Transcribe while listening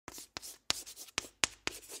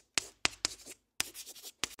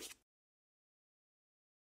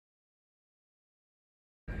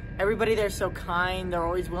everybody there's so kind. They're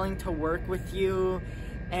always willing to work with you,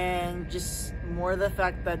 and just more the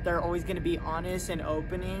fact that they're always going to be honest and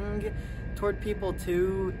opening toward people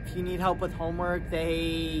too. If you need help with homework,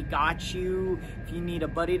 they got you. If you need a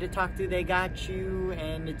buddy to talk to, they got you,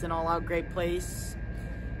 and it's an all-out great place.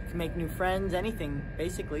 You can make new friends, anything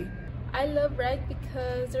basically. I love rec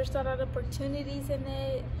because there's a lot of opportunities in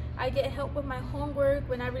it. I get help with my homework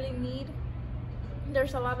when I really need.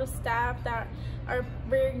 There's a lot of staff that are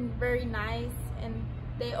very nice, and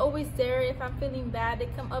they always there. If I'm feeling bad, they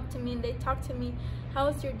come up to me and they talk to me.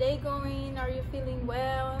 How's your day going? Are you feeling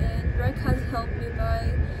well? And rec has helped me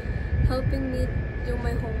by helping me do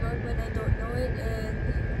my homework when I don't know it,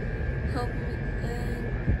 and help me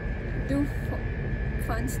and do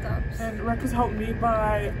fun stuff. And rec has helped me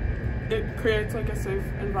by, it creates like a safe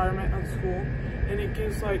environment at school, and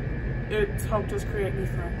it's helped us create new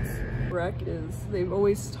friends. Rec is, they've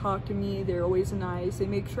always talked to me, they're always nice, they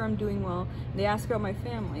make sure I'm doing well, and they ask about my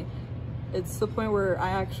family. It's the point where I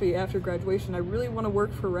actually, after graduation, I really want to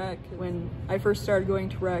work for rec. When I first started going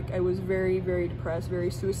to rec, I was very depressed,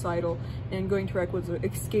 very suicidal, and going to rec was an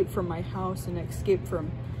escape from my house, an escape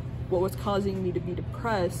from what was causing me to be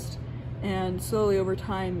depressed. And slowly over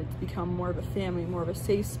time, it's become more of a family, more of a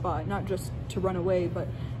safe spot, not just to run away, but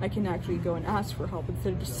I can actually go and ask for help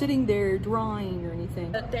instead of just sitting there drawing or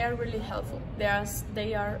anything. They are really helpful.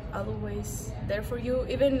 They are always there for you,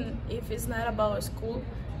 even if it's not about school.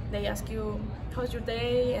 They ask you, how's your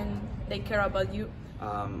day, and they care about you.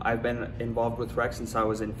 I've been involved with rec since I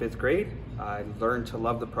was in 5th grade. I learned to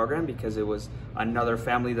love the program because it was another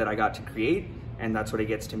family that I got to create, and that's what it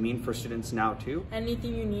gets to mean for students now too.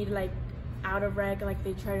 Anything you need, like out of rec, like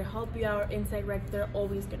they try to help you out inside rec, they're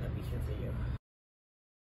always gonna be here for you.